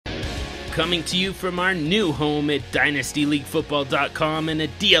coming to you from our new home at dynastyleaguefootball.com and a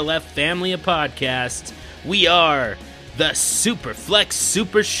DLF family of podcasts. We are the Superflex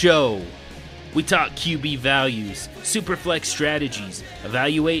Super Show. We talk QB values, Superflex strategies,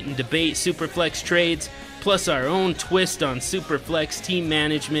 evaluate and debate Superflex trades, plus our own twist on Superflex team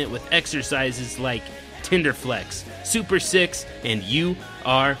management with exercises like Tinderflex, Super 6, and You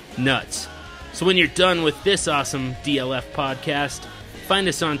Are Nuts. So when you're done with this awesome DLF podcast, find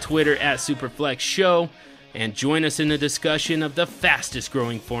us on Twitter at Superflex Show and join us in the discussion of the fastest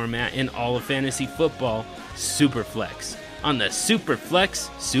growing format in all of fantasy football, Superflex, on the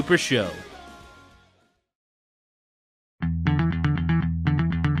Superflex Super Show.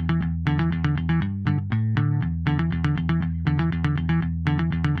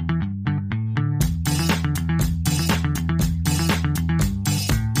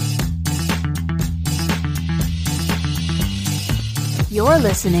 You're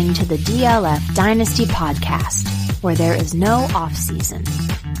listening to the DLF Dynasty podcast, where there is no off-season.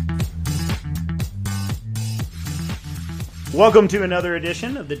 Welcome to another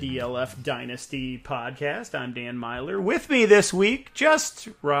edition of the DLF Dynasty podcast. I'm Dan Myler. With me this week, just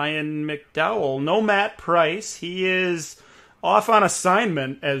Ryan McDowell. No Matt Price. He is off on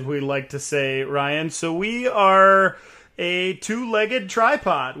assignment, as we like to say, Ryan. So we are a two-legged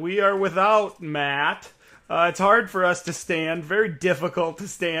tripod. We are without Matt. It's hard for us to stand, very difficult to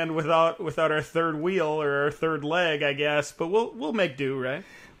stand without our third wheel or our third leg, I guess. But we'll make do, right?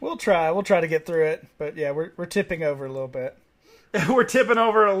 We'll try to get through it. But yeah, we're tipping over a little bit. We're tipping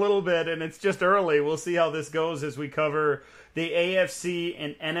over a little bit, and it's just early. We'll see how this goes as we cover the AFC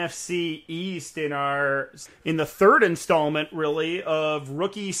and NFC East in the third installment, really, of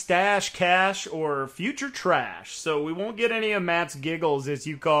Rookie Stash Cash or Future Trash. So we won't get any of Matt's giggles as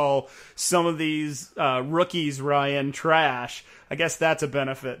you call some of these rookies, Ryan, trash. I guess that's a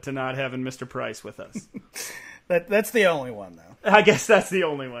benefit to not having Mr. Price with us. That's the only one, though. I guess that's the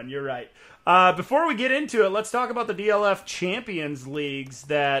only one. You're right. Before we get into it, let's talk about the DLF Champions Leagues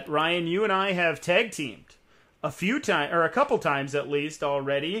that, Ryan, you and I have tag teamed a couple times at least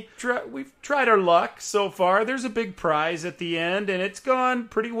already. We've tried our luck so far. There's a big prize at the end, and it's gone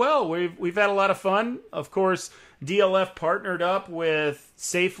pretty well. We've had a lot of fun. Of course, DLF partnered up with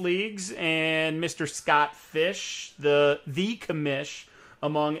Safe Leagues and Mr. Scott Fish, the commish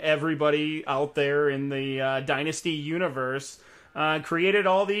among everybody out there in the Dynasty universe. Created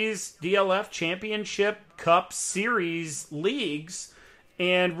all these DLF Championship Cup Series leagues.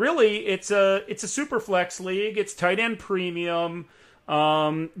 And really, it's a super flex league. It's tight end premium.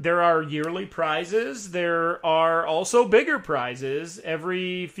 There are yearly prizes. There are also bigger prizes.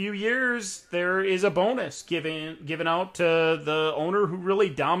 Every few years, there is a bonus given out to the owner who really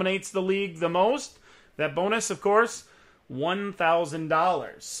dominates the league the most. That bonus, of course,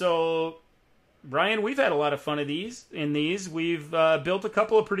 $1,000. So, Brian, we've had a lot of fun in these. We've built a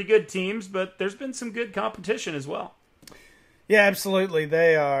couple of pretty good teams, but there's been some good competition as well. Yeah, absolutely.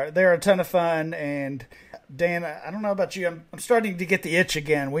 They're a ton of fun, and Dan, I don't know about you, I'm starting to get the itch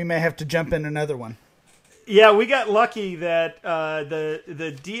again. We may have to jump in another one. Yeah, we got lucky that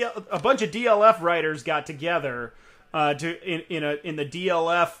a bunch of DLF writers got together in the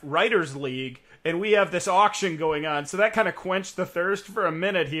DLF Writers League, and we have this auction going on, so that kind of quenched the thirst for a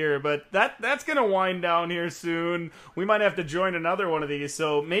minute here, but that's going to wind down here soon. We might have to join another one of these,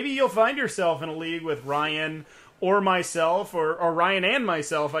 so maybe you'll find yourself in a league with Ryan or myself, or Ryan and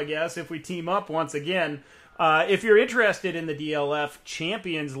myself, I guess, if we team up once again. If you're interested in the DLF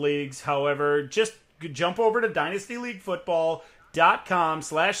Champions Leagues, however, just jump over to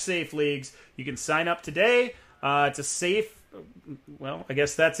dynastyleaguefootball.com/safeleagues. You can sign up today. It's a safe, well, I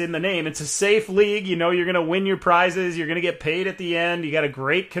guess that's in the name. It's a safe league. You know you're going to win your prizes. You're going to get paid at the end. You got a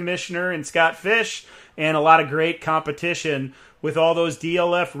great commissioner in Scott Fish and a lot of great competition with all those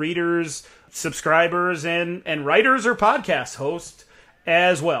DLF readers, subscribers, and writers or podcast hosts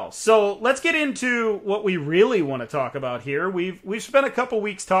as well. So let's get into what we really want to talk about here. We've spent a couple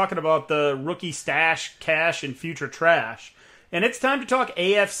weeks talking about the rookie stash, cash, and future trash. And it's time to talk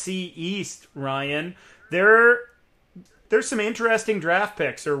AFC East, Ryan. There's some interesting draft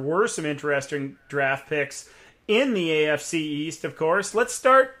picks, or were some interesting draft picks in the AFC East, of course. Let's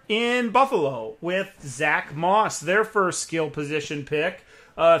start in Buffalo with Zach Moss, their first skill position pick.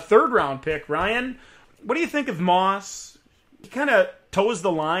 Third-round pick, Ryan. What do you think of Moss? He kind of toes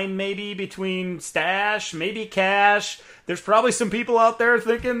the line maybe between stash, maybe cash. There's probably some people out there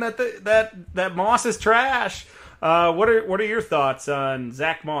thinking that Moss is trash. What are your thoughts on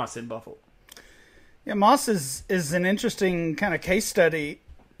Zach Moss in Buffalo? Yeah, Moss is an interesting kind of case study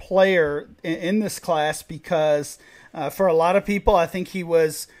player in this class because For a lot of people, I think he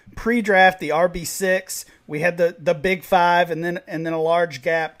was pre-draft the RB6. We had the big five, and then a large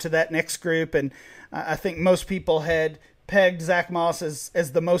gap to that next group. And I think most people had pegged Zach Moss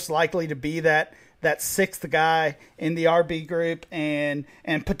as the most likely to be that sixth guy in the RB group, and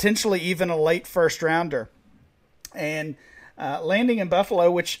potentially even a late first rounder. And landing in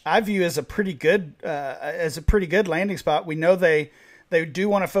Buffalo, which I view as a pretty good landing spot. We know they do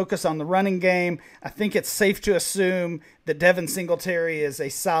want to focus on the running game. I think it's safe to assume that Devin Singletary is a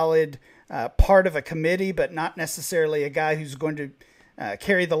solid part of a committee, but not necessarily a guy who's going to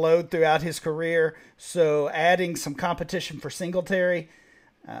carry the load throughout his career. So adding some competition for Singletary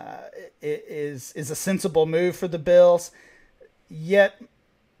is a sensible move for the Bills. Yet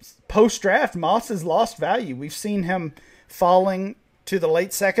post-draft, Moss has lost value. We've seen him falling to the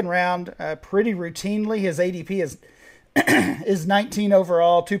late second round pretty routinely. His ADP is 19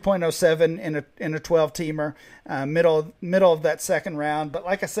 overall, 2.07 in a 12-teamer, middle of that second round. But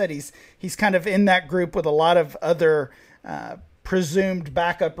like I said, he's kind of in that group with a lot of other presumed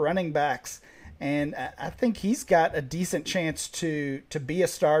backup running backs. And I think he's got a decent chance to be a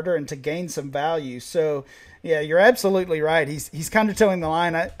starter and to gain some value. So, yeah, you're absolutely right. He's kind of towing the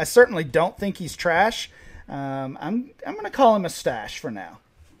line. I certainly don't think he's trash. I'm going to call him a stash for now.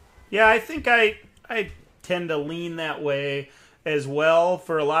 Yeah, I think I tend to lean that way as well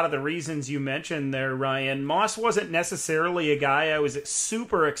for a lot of the reasons you mentioned there, Ryan. Moss wasn't necessarily a guy I was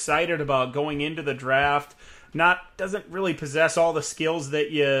super excited about going into the draft. Doesn't really possess all the skills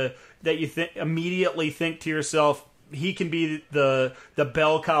that you immediately think to yourself, he can be the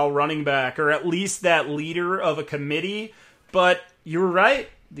bell cow running back, or at least that leader of a committee. But you're right.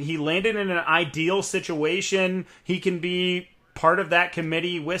 He landed in an ideal situation. He can be part of that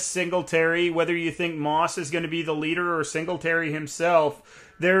committee with Singletary, whether you think Moss is going to be the leader or Singletary himself.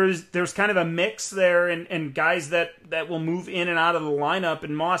 There's kind of a mix there, and guys that will move in and out of the lineup,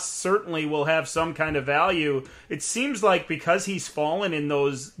 and Moss certainly will have some kind of value. It seems like because he's fallen in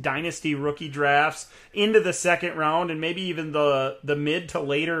those Dynasty rookie drafts into the second round, and maybe even the mid to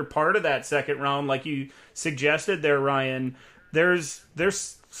later part of that second round, like you suggested there, Ryan, there's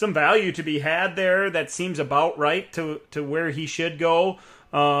some value to be had there that seems about right to where he should go.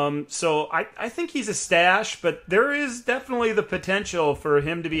 So I think he's a stash, but there is definitely the potential for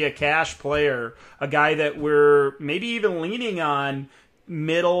him to be a cash player, a guy that we're maybe even leaning on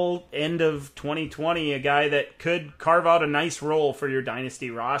middle, end of 2020, a guy that could carve out a nice role for your Dynasty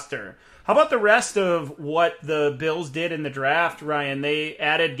roster. How about the rest of what the Bills did in the draft, Ryan? They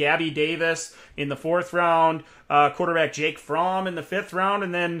added Gabby Davis in the 4th round, quarterback Jake Fromm in the 5th round,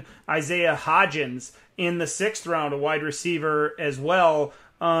 and then Isaiah Hodgins in the 6th round, a wide receiver as well.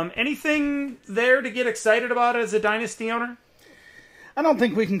 Anything there to get excited about as a Dynasty owner? I don't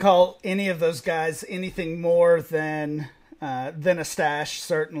think we can call any of those guys anything more than a stash,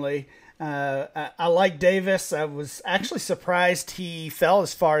 certainly. I like Davis. I was actually surprised he fell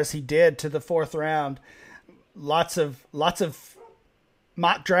as far as he did to the 4th round. Lots of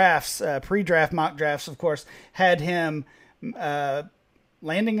mock drafts, pre-draft mock drafts, of course, had him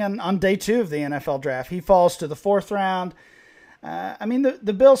landing on day 2 of the NFL draft. He falls to the 4th round. I mean,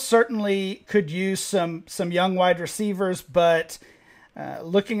 the Bills certainly could use some young wide receivers, but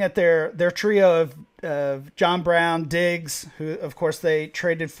looking at their trio of John Brown, Diggs, who of course they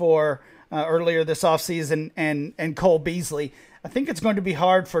traded for earlier this offseason, and Cole Beasley, I think it's going to be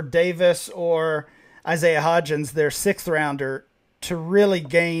hard for Davis or Isaiah Hodgins, their 6th rounder, to really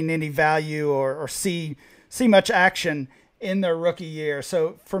gain any value or see much action in their rookie year.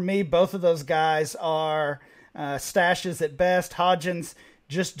 So for me, both of those guys are stashes at best. Hodgins,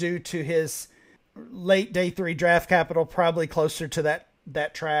 just due to his late day 3 draft capital, probably closer to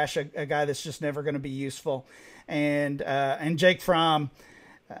that trash, a guy that's just never going to be useful. And Jake Fromm,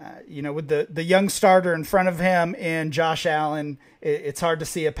 with the young starter in front of him and Josh Allen, it's hard to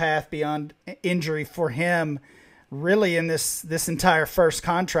see a path beyond injury for him really in this entire first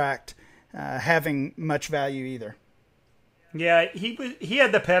contract having much value either. Yeah, he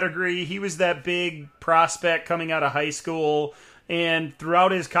had the pedigree. He was that big prospect coming out of high school, and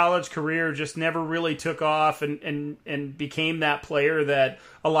throughout his college career just never really took off and became that player that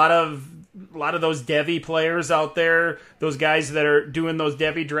a lot of those Devy players out there, those guys that are doing those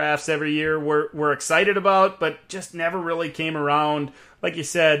Devy drafts every year, were excited about, but just never really came around. Like you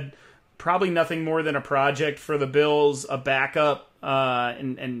said, probably nothing more than a project for the Bills, a backup.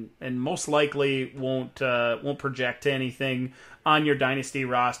 And most likely won't project to anything on your Dynasty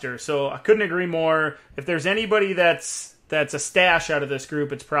roster. So I couldn't agree more. If there's anybody that's a stash out of this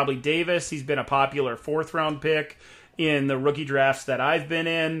group, it's probably Davis. He's been a popular 4th round pick in the rookie drafts that I've been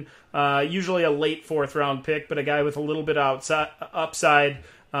in. Usually a late 4th round pick, but a guy with a little bit upside.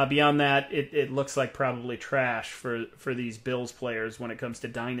 Beyond that, it looks like probably trash for these Bills players when it comes to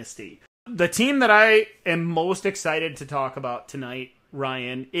Dynasty. The team that I am most excited to talk about tonight,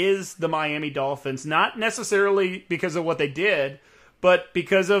 Ryan, is the Miami Dolphins. Not necessarily because of what they did, but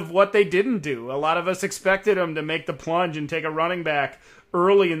because of what they didn't do. A lot of us expected them to make the plunge and take a running back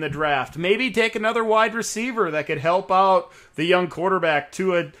early in the draft. Maybe take another wide receiver that could help out the young quarterback,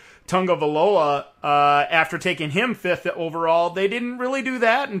 Tua Tagovailoa, after taking him 5th overall. They didn't really do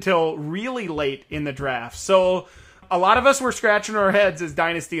that until really late in the draft. So a lot of us were scratching our heads as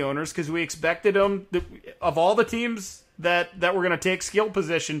Dynasty owners because we expected them, of all the teams that were going to take skill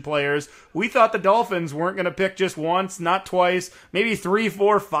position players, we thought the Dolphins weren't going to pick just once, not twice, maybe 3,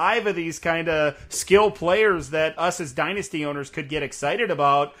 4, 5 of these kind of skill players that us as Dynasty owners could get excited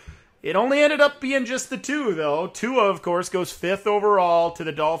about. It only ended up being just the 2, though. Tua, of course, goes 5th overall to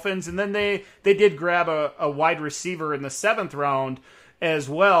the Dolphins, and then they did grab a wide receiver in the 7th round as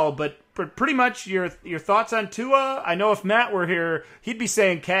well. But pretty much your thoughts on Tua? I know if Matt were here, he'd be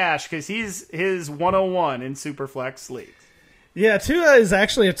saying cash because he's his 101 in Superflex leagues. Yeah, Tua is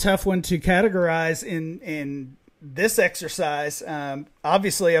actually a tough one to categorize in this exercise.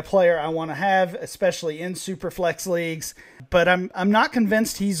 Obviously a player I want to have, especially in Superflex leagues, but I'm not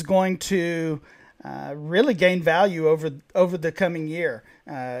convinced he's going to really gain value over the coming year.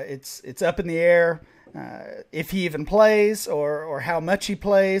 It's up in the air if he even plays or how much he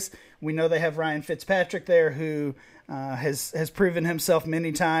plays. We know they have Ryan Fitzpatrick there who has proven himself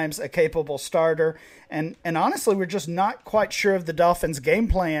many times a capable starter. And honestly, we're just not quite sure of the Dolphins' game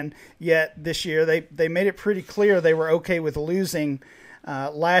plan yet this year. They made it pretty clear they were okay with losing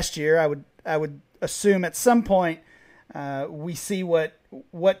last year. I would assume at some point we see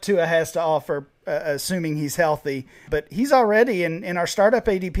what Tua has to offer, assuming he's healthy. But he's already, in our startup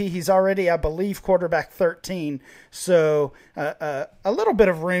ADP, he's already, I believe, quarterback 13. So a little bit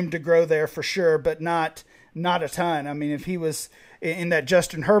of room to grow there for sure, but not a ton. I mean, if he was in that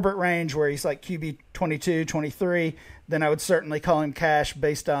Justin Herbert range where he's like QB 22, 23, then I would certainly call him cash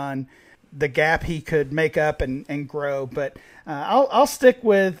based on the gap he could make up and grow. But I'll stick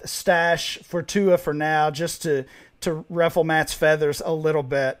with stash for Tua for now, just to ruffle Matt's feathers a little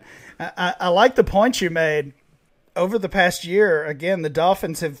bit. I like the point you made. Over the past year, again, the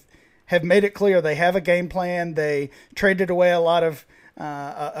Dolphins have made it clear they have a game plan. They traded away a lot of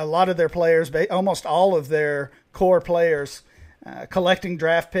their players, almost all of their core players, collecting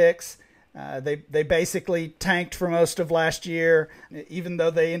draft picks. They basically tanked for most of last year, even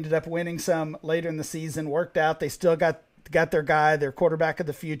though they ended up winning some later in the season. Worked out. They still got their guy, their quarterback of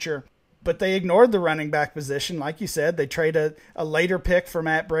the future. But they ignored the running back position. Like you said, they trade a later pick for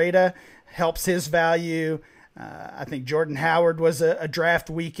Matt Breida, helps his value. I think Jordan Howard was a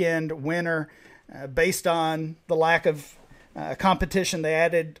draft weekend winner based on the lack of competition they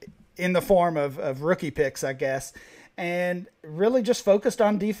added in the form of rookie picks, I guess. And really just focused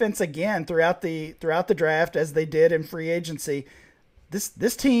on defense again throughout the draft, as they did in free agency.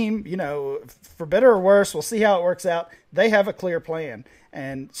 This team, for better or worse, we'll see how it works out. They have a clear plan.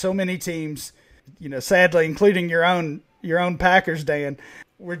 And so many teams, sadly, including your own Packers, Dan,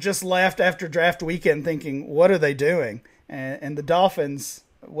 were just left after draft weekend thinking, what are they doing? And the Dolphins,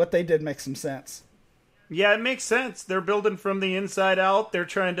 what they did makes some sense. Yeah, it makes sense. They're building from the inside out. They're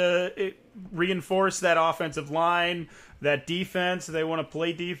trying to reinforce that offensive line, that defense. They want to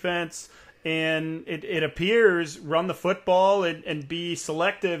play defense. And it appears run the football and be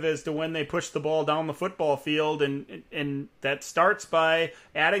selective as to when they push the ball down the football field, and that starts by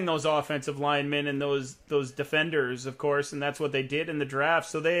adding those offensive linemen and those defenders, of course, and that's what they did in the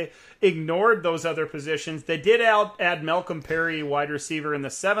draft. So they ignored those other positions. They did add Malcolm Perry, wide receiver, in the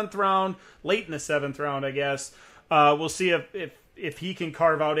 7th round, late in the 7th round, I guess. We'll see if he can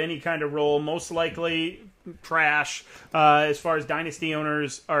carve out any kind of role. Most likely trash as far as Dynasty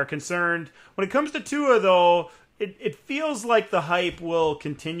owners are concerned. When it comes to Tua, though, it feels like the hype will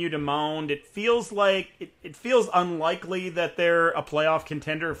continue to mount. It feels like it feels unlikely that they're a playoff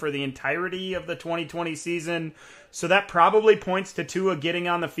contender for the entirety of the 2020 season. So that probably points to Tua getting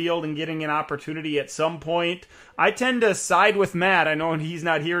on the field and getting an opportunity at some point. I tend to side with Matt. I know he's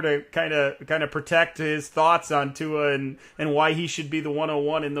not here to kind of protect his thoughts on Tua and why he should be the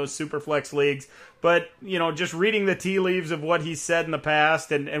 101 in those Superflex leagues. But, just reading the tea leaves of what he's said in the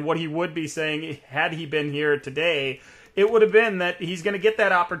past and what he would be saying had he been here today, it would have been that he's going to get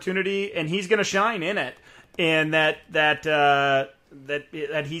that opportunity and he's going to shine in it. And that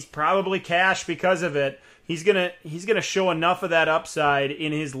that he's probably cash because of it. He's gonna show enough of that upside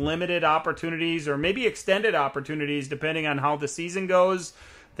in his limited opportunities or maybe extended opportunities, depending on how the season goes,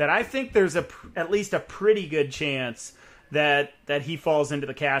 that I think there's at least a pretty good chance that he falls into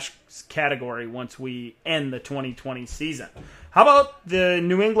the cash category once we end the 2020 season. How about the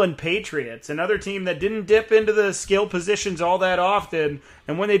New England Patriots, another team that didn't dip into the skill positions all that often,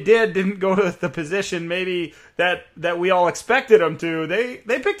 and when they didn't go to the position maybe that we all expected them to. They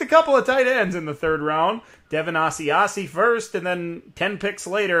picked a couple of tight ends in the third round. Devin Asiasi first, and then 10 picks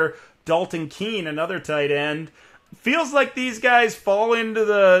later, Dalton Keene, another tight end. Feels like these guys fall into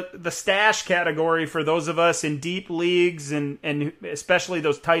the stash category for those of us in deep leagues and especially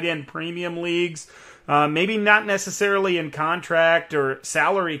those tight end premium leagues. Maybe not necessarily in contract or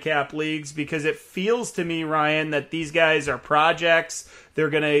salary cap leagues, because it feels to me, Ryan, that these guys are projects. They're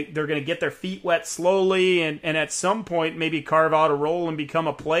gonna get their feet wet slowly, and at some point maybe carve out a role and become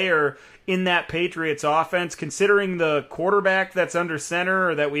a player in that Patriots offense. Considering the quarterback that's under center,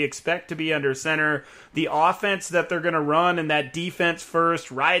 or that we expect to be under center, the offense that they're going to run, and that defense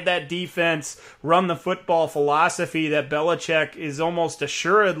first, ride that defense, run the football philosophy that Belichick is almost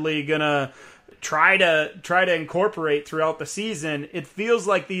assuredly going to try to incorporate throughout the season. It feels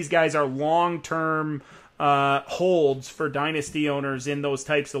like these guys are long-term holds for dynasty owners in those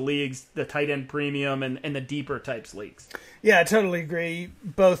types of leagues, the tight end premium and the deeper types leagues. Yeah, I totally agree.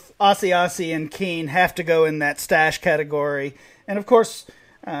 Both Asiasi and Keene have to go in that stash category. And of course,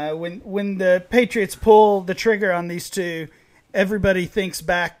 when the Patriots pull the trigger on these two, everybody thinks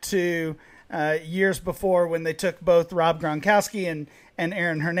back to years before when they took both Rob Gronkowski and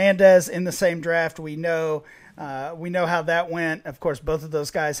Aaron Hernandez in the same draft. We know how that went. Of course, both of those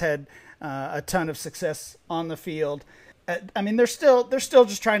guys had a ton of success on the field. I mean, they're still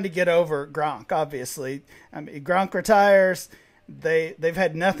just trying to get over Gronk. Obviously, I mean, Gronk retires. They've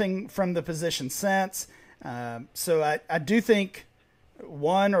had nothing from the position since. So I do think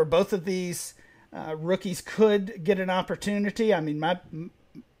one or both of these rookies could get an opportunity. I mean,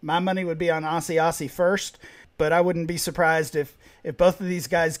 my money would be on Asiasi first, but I wouldn't be surprised if both of these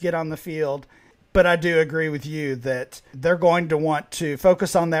guys get on the field. But I do agree with you that they're going to want to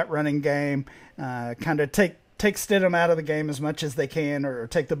focus on that running game, kind of take Stidham out of the game as much as they can, or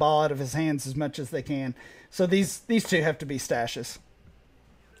take the ball out of his hands as much as they can. So these two have to be stashes.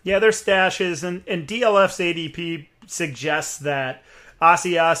 Yeah, they're stashes, and DLF's ADP suggests that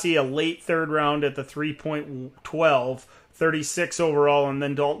Asiasi a late third round at the 3.12, 36 overall, and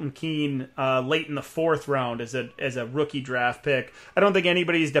then Dalton Keene late in the fourth round as a rookie draft pick. I don't think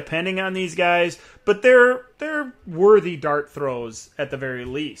anybody's depending on these guys, but they're worthy dart throws at the very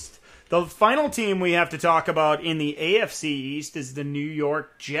least. The final team we have to talk about in the AFC East is the New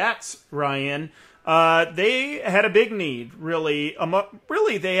York Jets, Ryan. They had a big need, really.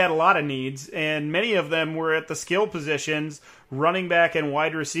 Really, they had a lot of needs, and many of them were at the skill positions, running back and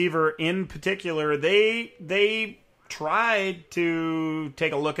wide receiver in particular. They tried to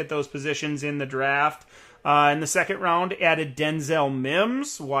take a look at those positions in the draft. In the second round, added Denzel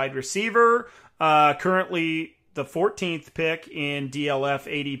Mims, wide receiver, currently the 14th pick in DLF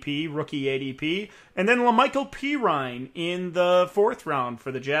ADP, rookie ADP, and then LaMichael Pirine in the fourth round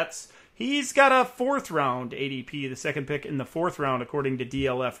for the Jets. He's got a fourth round ADP, the second pick in the fourth round, according to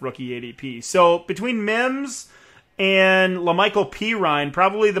DLF rookie ADP. So between Mims and LaMichael Pirine,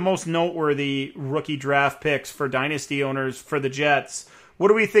 probably the most noteworthy rookie draft picks for dynasty owners for the Jets. What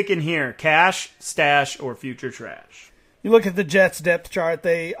are we thinking here? Cash, stash, or future trash? You look at the Jets depth chart,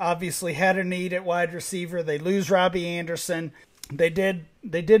 they obviously had a need at wide receiver. They lose Robbie Anderson. They did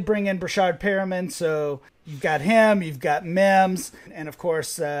bring in Brashad Perriman, so you've got him, you've got Mims, and of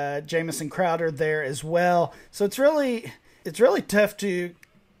course Jamison Crowder there as well. So it's really tough to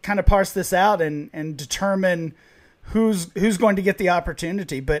kind of parse this out and determine who's going to get the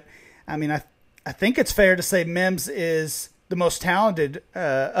opportunity. But I mean, I think it's fair to say Mims is the most talented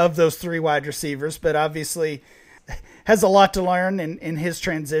of those three wide receivers, but obviously has a lot to learn in his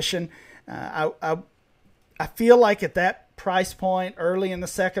transition. I feel like at that price point, early in the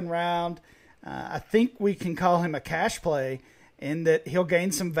second round, I think we can call him a cash play in that he'll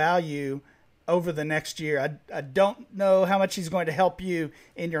gain some value over the next year. I don't know how much he's going to help you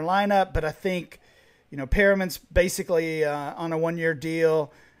in your lineup, but I think, Perriman's basically on a 1-year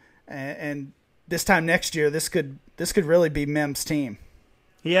deal, and this time next year, this could really be Mims' team.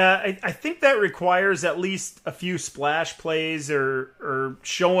 Yeah, I think that requires at least a few splash plays or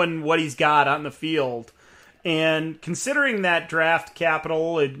showing what he's got on the field. And considering that draft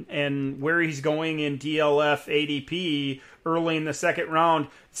capital and where he's going in DLF ADP early in the second round,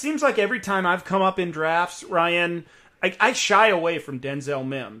 it seems like every time I've come up in drafts, Ryan, I shy away from Denzel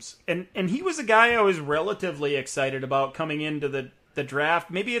Mims. And he was a guy I was relatively excited about coming into the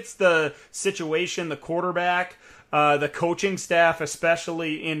draft. Maybe it's the situation, the quarterback, the coaching staff,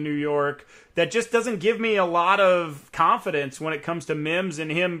 especially in New York, that just doesn't give me a lot of confidence when it comes to Mims and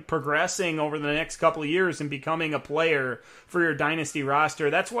him progressing over the next couple of years and becoming a player for your dynasty roster.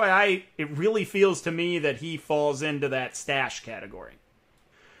 That's why it really feels to me that he falls into that stash category.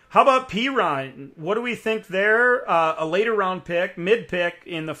 How about Perine? What do we think there? A later round pick, mid pick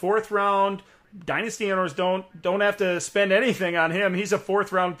in the 4th round. Dynasty owners don't have to spend anything on him. He's a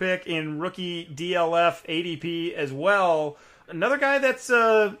 4th round pick in rookie DLF ADP as well. Another guy that's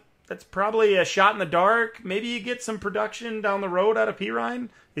probably a shot in the dark. Maybe you get some production down the road out of Perine.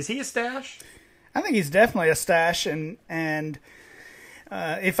 Is he a stash? I think he's definitely a stash, and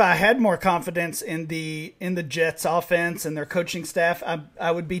if I had more confidence in the Jets offense and their coaching staff,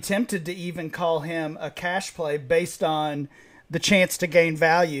 I would be tempted to even call him a cash play based on the chance to gain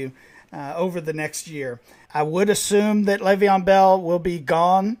value over the next year. I would assume that Le'Veon Bell will be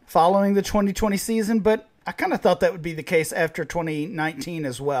gone following the 2020 season, but I kind of thought that would be the case after 2019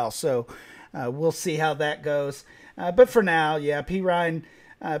 as well. So we'll see how that goes. But for now, yeah, Perine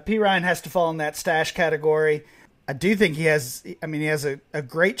has to fall in that stash category. I do think he has a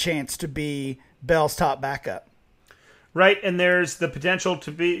great chance to be Bell's top backup. Right, and there's the potential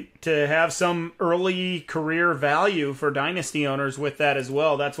to have some early career value for dynasty owners with that as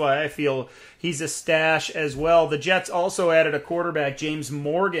well. That's why I feel he's a stash as well. The Jets also added a quarterback, James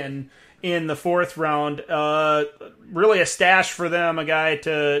Morgan, in the 4th round. Really a stash for them, a guy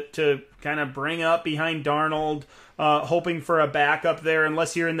to kind of bring up behind Darnold, hoping for a backup there.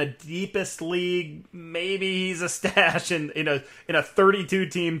 Unless you're in the deepest league, maybe he's a stash in a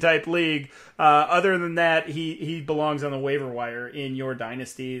 32-team type league. Other than that, he belongs on the waiver wire in your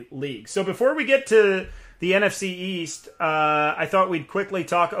dynasty league. So before we get to the NFC East, I thought we'd quickly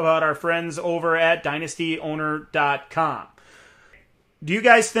talk about our friends over at dynastyowner.com. Do you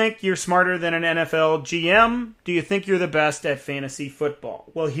guys think you're smarter than an NFL GM? Do you think you're the best at fantasy football?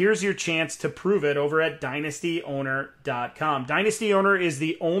 Well, here's your chance to prove it over at dynastyowner.com. Dynasty Owner is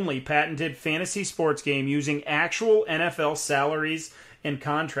the only patented fantasy sports game using actual NFL salaries and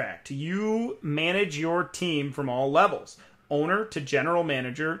contract. You manage your team from all levels, owner to general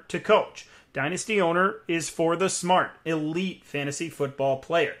manager to coach. Dynasty Owner is for the smart, elite fantasy football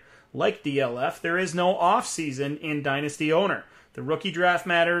player. Like DLF, there is no off-season in Dynasty Owner. The rookie draft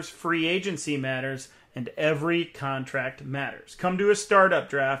matters, free agency matters, and every contract matters. Come to a startup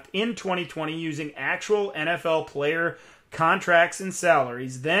draft in 2020 using actual NFL player contracts and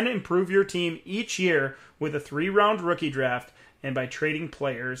salaries. Then improve your team each year with a 3-round rookie draft and by trading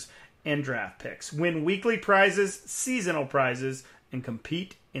players and draft picks. Win weekly prizes, seasonal prizes, and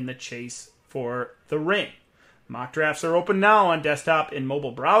compete in the chase for the ring. Mock drafts are open now on desktop and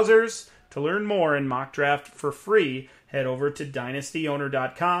mobile browsers. To learn more and mock draft for free, head over to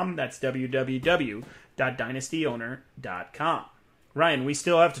dynastyowner.com. That's www.dynastyowner.com. Ryan, we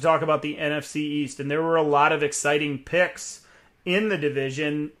still have to talk about the NFC East, and there were a lot of exciting picks in the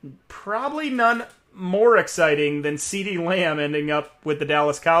division. Probably none more exciting than CeeDee Lamb ending up with the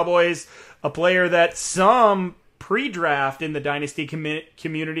Dallas Cowboys, a player that some pre-draft in the Dynasty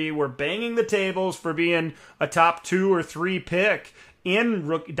community were banging the tables for being a top 2 or 3 pick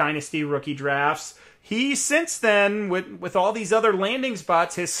in Dynasty rookie drafts. He, since then, with all these other landing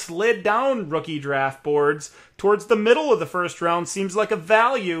spots, has slid down rookie draft boards towards the middle of the 1st round. Seems like a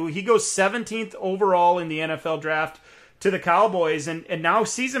value. He goes 17th overall in the NFL draft to the Cowboys, and now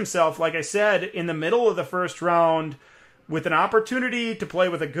sees himself, like I said, in the middle of the 1st round with an opportunity to play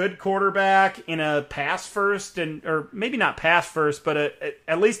with a good quarterback in a pass first, or maybe not pass first, but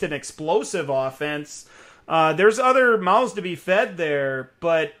at least an explosive offense. There's other mouths to be fed there,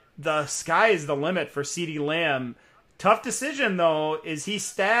 but the sky is the limit for CeeDee Lamb. Tough decision, though. Is he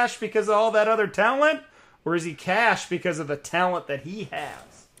stashed because of all that other talent, or is he cash because of the talent that he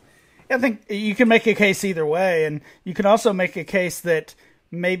has? I think you can make a case either way, and you can also make a case that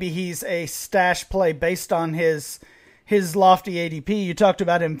maybe he's a stash play based on his lofty ADP. You talked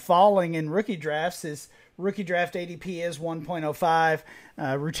about him falling in rookie drafts. His rookie draft ADP is 1.05.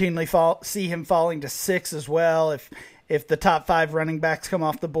 Routinely see him falling to 6 as well if the top 5 running backs come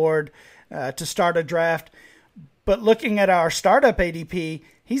off the board to start a draft. But looking at our startup ADP,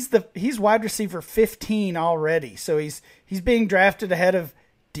 he's wide receiver 15 already. So he's being drafted ahead of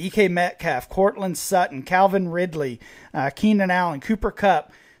DK Metcalf, Cortland Sutton, Calvin Ridley, Keenan Allen, Cooper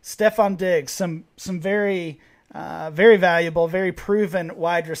Kupp, Stephon Diggs, some very valuable, very proven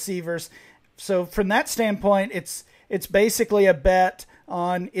wide receivers. So from that standpoint, it's basically a bet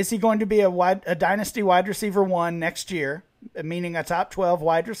on, is he going to be a dynasty wide receiver 1 next year, meaning a top 12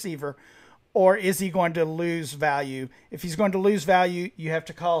 wide receiver, or is he going to lose value? If he's going to lose value, you have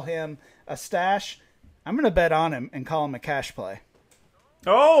to call him a stash. I'm going to bet on him and call him a cash play.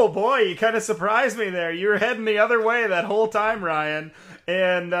 Oh, boy, you kind of surprised me there. You were heading the other way that whole time, Ryan.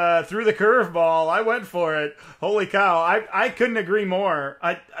 And through the curveball, I went for it. Holy cow, I couldn't agree more.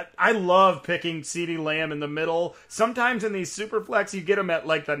 I love picking CeeDee Lamb in the middle. Sometimes in these Superflex, you get him at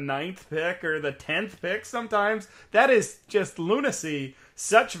like the 9th pick or the 10th pick sometimes. That is just lunacy.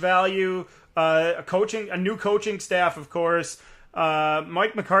 Such value. A new coaching staff, of course.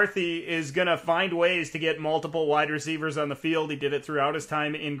 Mike McCarthy is going to find ways to get multiple wide receivers on the field. He did it throughout his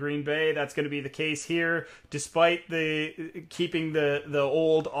time in Green Bay. That's going to be the case here, despite keeping the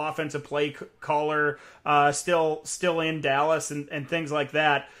old offensive play caller still in Dallas and things like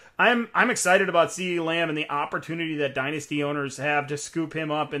that. I'm excited about CeeDee Lamb and the opportunity that dynasty owners have to scoop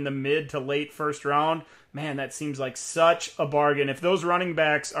him up in the mid to late first round. Man, that seems like such a bargain. If those running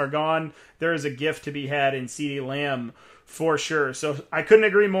backs are gone, there is a gift to be had in CeeDee Lamb for sure. So I couldn't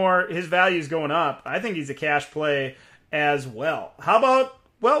agree more. His value is going up. I think he's a cash play as well. How about,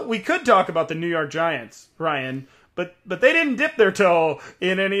 well, we could talk about the New York Giants, Ryan, but they didn't dip their toe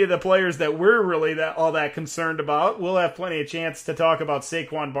in any of the players that we're really all that concerned about. We'll have plenty of chance to talk about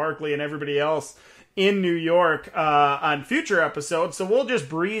Saquon Barkley and everybody else in New York on future episodes, so we'll just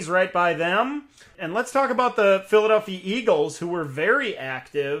breeze right by them. And let's talk about the Philadelphia Eagles, who were very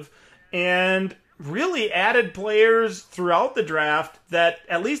active and really added players throughout the draft that,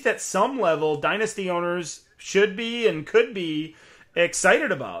 at least at some level, dynasty owners should be and could be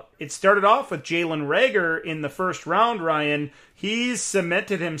excited about. It started off with Jalen Reagor in the first round, Ryan. He's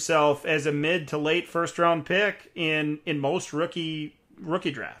cemented himself as a mid to late first round pick in most rookie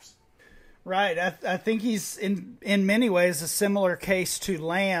drafts. Right. I think he's in many ways a similar case to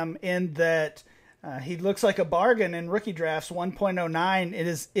Lamb in that he looks like a bargain in rookie drafts. 1.09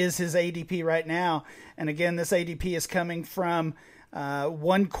 is his ADP right now. And again, this ADP is coming from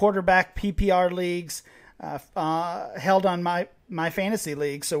one quarterback PPR leagues held on my fantasy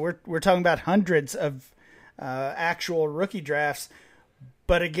league. So we're talking about hundreds of actual rookie drafts.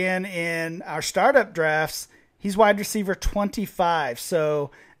 But again, in our startup drafts, he's wide receiver 25. So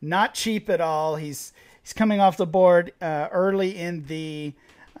not cheap at all. He's coming off the board early in the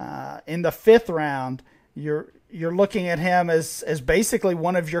 5th round. You're looking at him as basically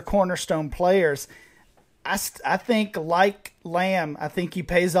one of your cornerstone players. I think, like Lamb, I think he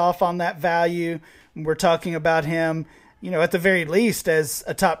pays off on that value. We're talking about him, at the very least as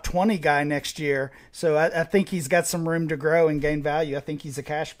a top 20 guy next year. So I think he's got some room to grow and gain value. I think he's a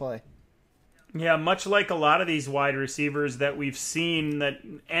cash play. Yeah, much like a lot of these wide receivers that we've seen that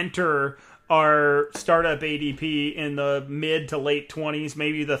enter our startup ADP in the mid to late 20s,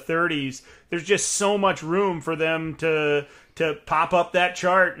 maybe the 30s, there's just so much room for them to pop up that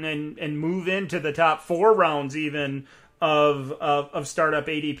chart and move into the top 4 rounds even of startup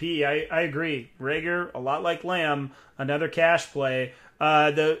ADP. I agree. Reagor, a lot like Lamb, another cash play.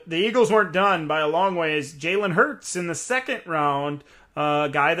 The Eagles weren't done by a long ways. Jalen Hurts in the 2nd round, a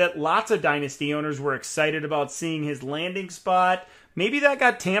guy that lots of dynasty owners were excited about seeing his landing spot. Maybe that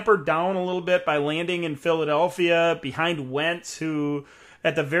got tampered down a little bit by landing in Philadelphia behind Wentz, who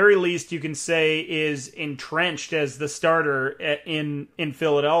at the very least you can say is entrenched as the starter in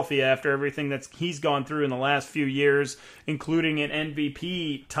Philadelphia after everything that he's gone through in the last few years, including an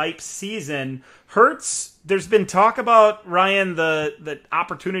MVP type season. Hurts, there's been talk about, Ryan, the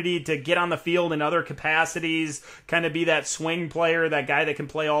opportunity to get on the field in other capacities, kind of be that swing player, that guy that can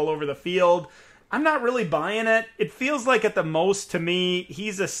play all over the field. I'm not really buying it. It feels like at the most to me,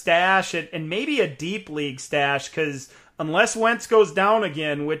 he's a stash and maybe a deep league stash, because unless Wentz goes down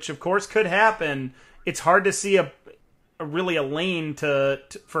again, which of course could happen, it's hard to see a lane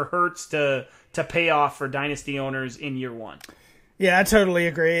for Hurts to pay off for dynasty owners in year 1. Yeah, I totally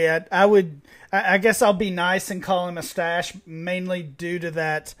agree. I guess I'll be nice and call him a stash, mainly due to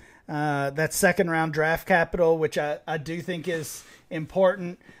that 2nd round draft capital, which I do think is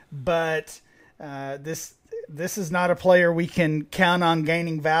important, but this is not a player we can count on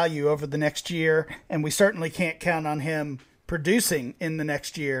gaining value over the next year, and we certainly can't count on him producing in the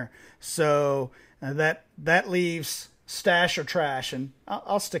next year. So that leaves stash or trash, and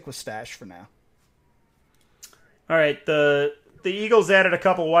I'll stick with stash for now. All right, the Eagles added a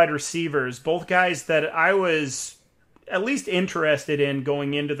couple wide receivers, both guys that I was at least interested in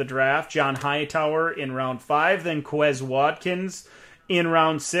going into the draft. John Hightower in round 5, then Quez Watkins in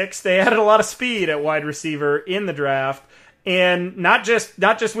round 6. They added a lot of speed at wide receiver in the draft. And not just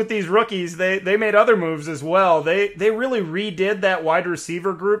with these rookies, they made other moves as well. They really redid that wide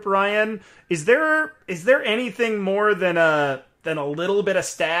receiver group, Ryan. Is there anything more than a little bit of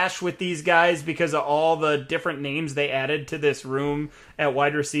stash with these guys because of all the different names they added to this room at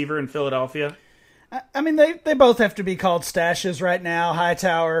wide receiver in Philadelphia? I mean, they both have to be called stashes right now.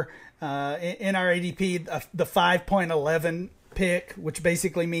 Hightower, in our ADP, the 5.11 pick, which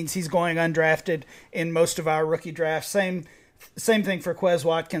basically means he's going undrafted in most of our rookie drafts. Same thing for Quez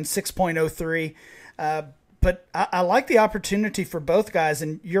Watkins, 6.03. But I like the opportunity for both guys,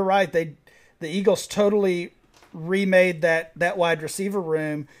 and you're right. The Eagles totally remade that wide receiver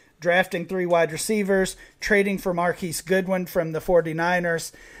room, drafting 3 wide receivers, trading for Marquise Goodwin from the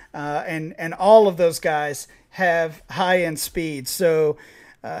 49ers, and all of those guys have high-end speed. So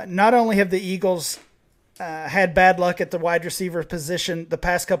not only have the Eagles had bad luck at the wide receiver position the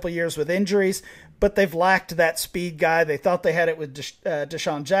past couple of years with injuries, but they've lacked that speed guy. They thought they had it with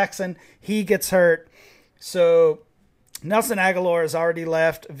Deshaun Jackson. He gets hurt. So Nelson Aguilar has already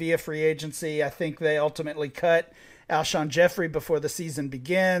left via free agency. I think they ultimately cut Alshon Jeffrey before the season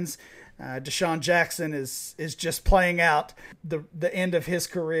begins. Deshaun Jackson is just playing out the end of his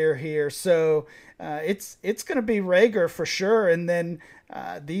career here. So it's going to be Rager for sure. And then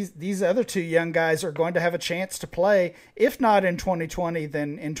these other 2 young guys are going to have a chance to play, if not in 2020,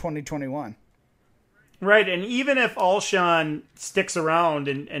 then in 2021. Right, and even if Alshon sticks around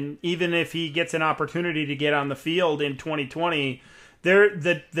and even if he gets an opportunity to get on the field in 2020,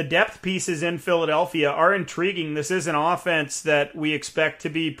 the depth pieces in Philadelphia are intriguing. This is an offense that we expect to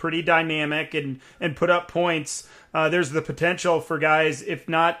be pretty dynamic and put up points. There's the potential for guys, if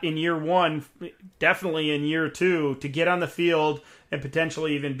not in year 1, definitely in year 2, to get on the field and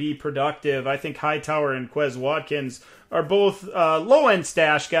potentially even be productive. I think Hightower and Quez Watkins are both low-end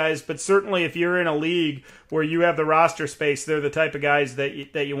stash guys, but certainly if you're in a league where you have the roster space, they're the type of guys that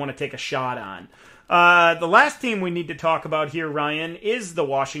you want to take a shot on. The last team we need to talk about here, Ryan, is the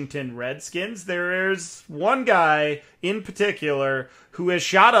Washington Redskins. There's one guy in particular who has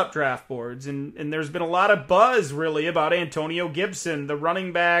shot up draft boards, and there's been a lot of buzz, really, about Antonio Gibson, the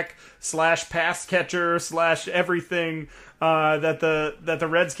running back / pass catcher / everything that the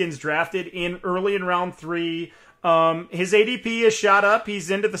Redskins drafted early in round 3. His ADP is shot up. He's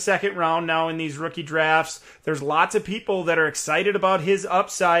into the 2nd round now in these rookie drafts. There's lots of people that are excited about his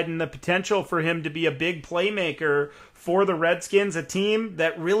upside and the potential for him to be a big playmaker for the Redskins, a team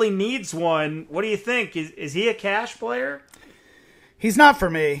that really needs one. What do you think? Is he a cash player? He's not for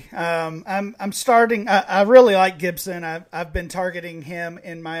me. I'm starting. I really like Gibson. I've been targeting him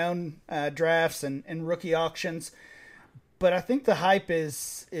in my own drafts and rookie auctions, but I think the hype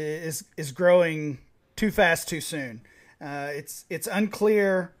is growing too fast, too soon. It's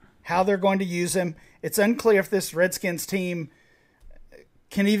unclear how they're going to use him. It's unclear if this Redskins team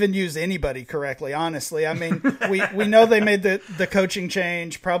can even use anybody correctly, honestly. I mean, we know they made the coaching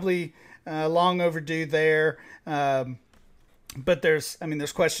change, probably long overdue there. But there's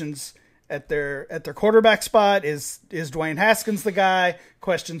questions at their quarterback spot. Is Dwayne Haskins the guy?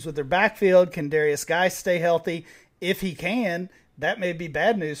 Questions with their backfield. Can Darius Guy stay healthy? If he can, that may be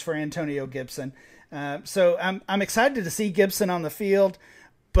bad news for Antonio Gibson. So I'm excited to see Gibson on the field,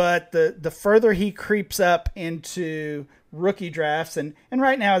 but the further he creeps up into rookie drafts, and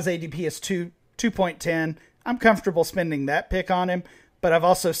right now his ADP is 2.10, I'm comfortable spending that pick on him. But I've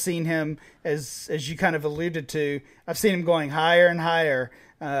also seen him, as you kind of alluded to, I've seen him going higher and higher,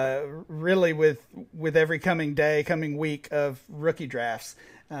 really with every coming week of rookie drafts.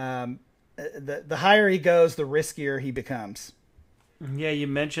 The higher he goes, the riskier he becomes. Yeah, you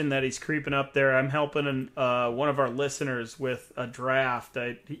mentioned that he's creeping up there. I'm helping one of our listeners with a draft.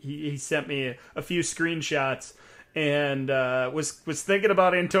 He sent me a few screenshots and was thinking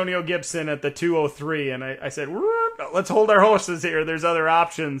about Antonio Gibson at the 203, and I said, let's hold our horses here. There's other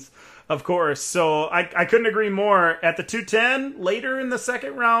options, of course. So I couldn't agree more. At the 210, later in the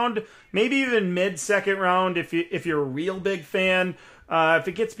 2nd round, maybe even mid-2nd round, if you're a real big fan. If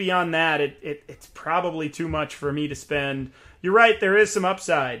it gets beyond that, it's probably too much for me to spend. You're right, there is some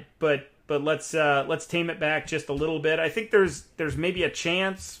upside, but let's tame it back just a little bit. I think there's maybe a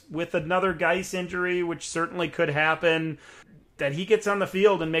chance with another Geis injury, which certainly could happen, that he gets on the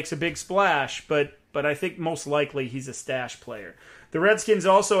field and makes a big splash, but I think most likely he's a stash player. The Redskins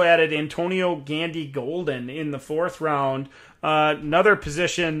also added Antonio Gandy Golden in the 4th round. Another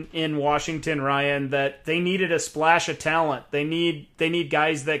position in Washington, Ryan, that they needed a splash of talent. They need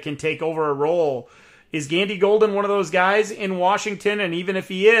guys that can take over a role. Is Gandy Golden one of those guys in Washington? And even if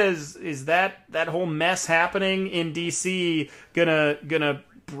he is that whole mess happening in DC gonna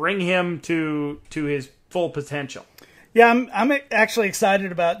bring him to his full potential? Yeah, I'm actually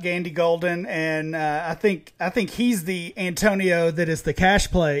excited about Gandy Golden, and I think he's the Antonio that is the cash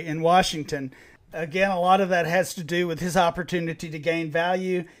play in Washington. Again, a lot of that has to do with his opportunity to gain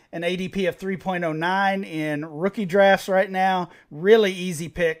value. An ADP of 3.09 in rookie drafts right now. Really easy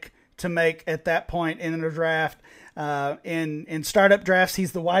pick to make at that point in the draft. In startup drafts,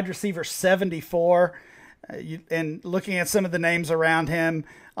 he's the wide receiver 74. And looking at some of the names around him,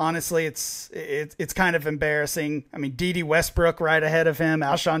 honestly, it's kind of embarrassing. I mean, Dede Westbrook right ahead of him,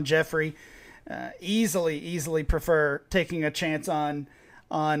 Alshon Jeffrey. Easily prefer taking a chance on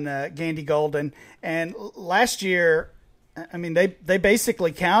Gandy Golden. And last year, I mean, they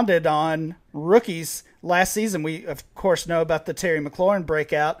basically counted on rookies last season. We of course know about the Terry McLaurin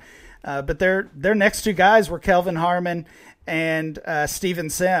breakout, but their next two guys were Kelvin Harmon and Steven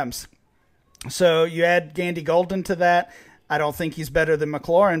Sims. So you add Gandy Golden to that. I don't think he's better than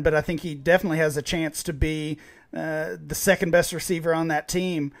McLaurin, but I think he definitely has a chance to be the second best receiver on that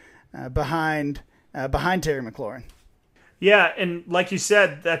team behind Terry McLaurin. Yeah, and like you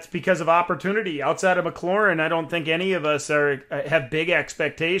said, that's because of opportunity. Outside of McLaurin, I don't think any of us have big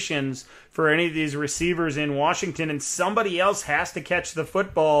expectations for any of these receivers in Washington, and somebody else has to catch the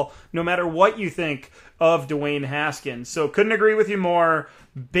football no matter what you think of Dwayne Haskins. So couldn't agree with you more.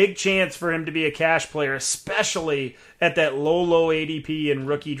 Big chance for him to be a cash player, especially at that low ADP in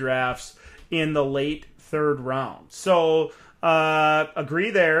rookie drafts in the late third round. So agree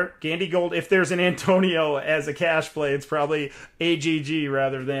there. Gandy Gold, if there's an Antonio as a cash play, it's probably AGG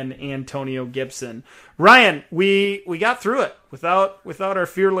rather than Antonio Gibson. Ryan, we got through it without our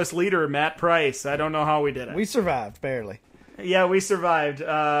fearless leader, Matt Price. I don't know how we did it. We survived, barely. Yeah, we survived.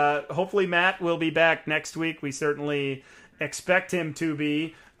 Hopefully Matt will be back next week. We certainly expect him to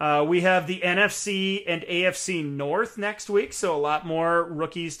be. We have the NFC and AFC North next week, so a lot more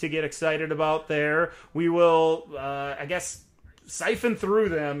rookies to get excited about there. We will, I guess, siphon through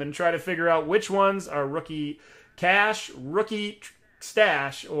them and try to figure out which ones are rookie cash, rookie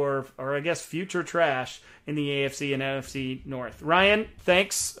stash, or I guess future trash in the AFC and NFC North. Ryan,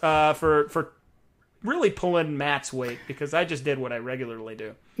 thanks for really pulling Matt's weight, because I just did what I regularly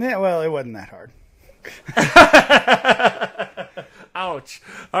do. Yeah, well, it wasn't that hard. Ouch.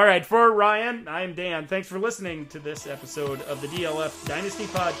 All right, for Ryan, I'm Dan. Thanks for listening to this episode of the DLF Dynasty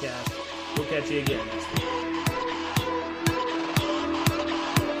Podcast. We'll catch you again next week.